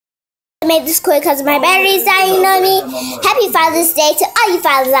I made this quick because my battery's dying on me. Happy Father's Day to all you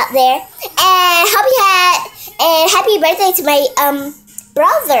fathers out there, and happy birthday to my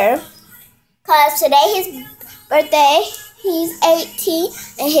brother, cause today his birthday. He's 18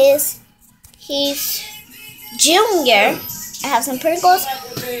 and he's junior. I have some Pringles,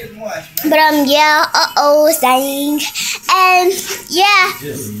 but yeah, it's dying, and yeah,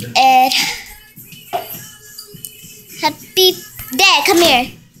 and happy Dad, come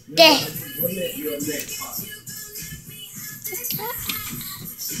here. Dad.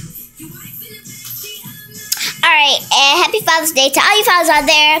 Alright, and happy Father's Day to all you fathers out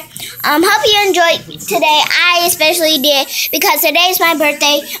there. Hope you enjoyed today. I especially did because today's my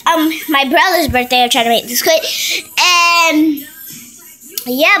birthday. My brother's birthday. I'm trying to make this quick. And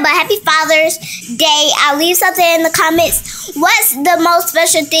yeah, but happy Father's Day. I'll leave something in the comments. What's the most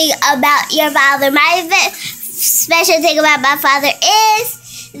special thing about your father? My special thing about my father is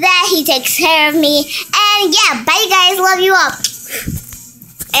that he takes care of me. And yeah, bye guys. Love you all.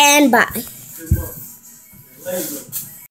 And bye.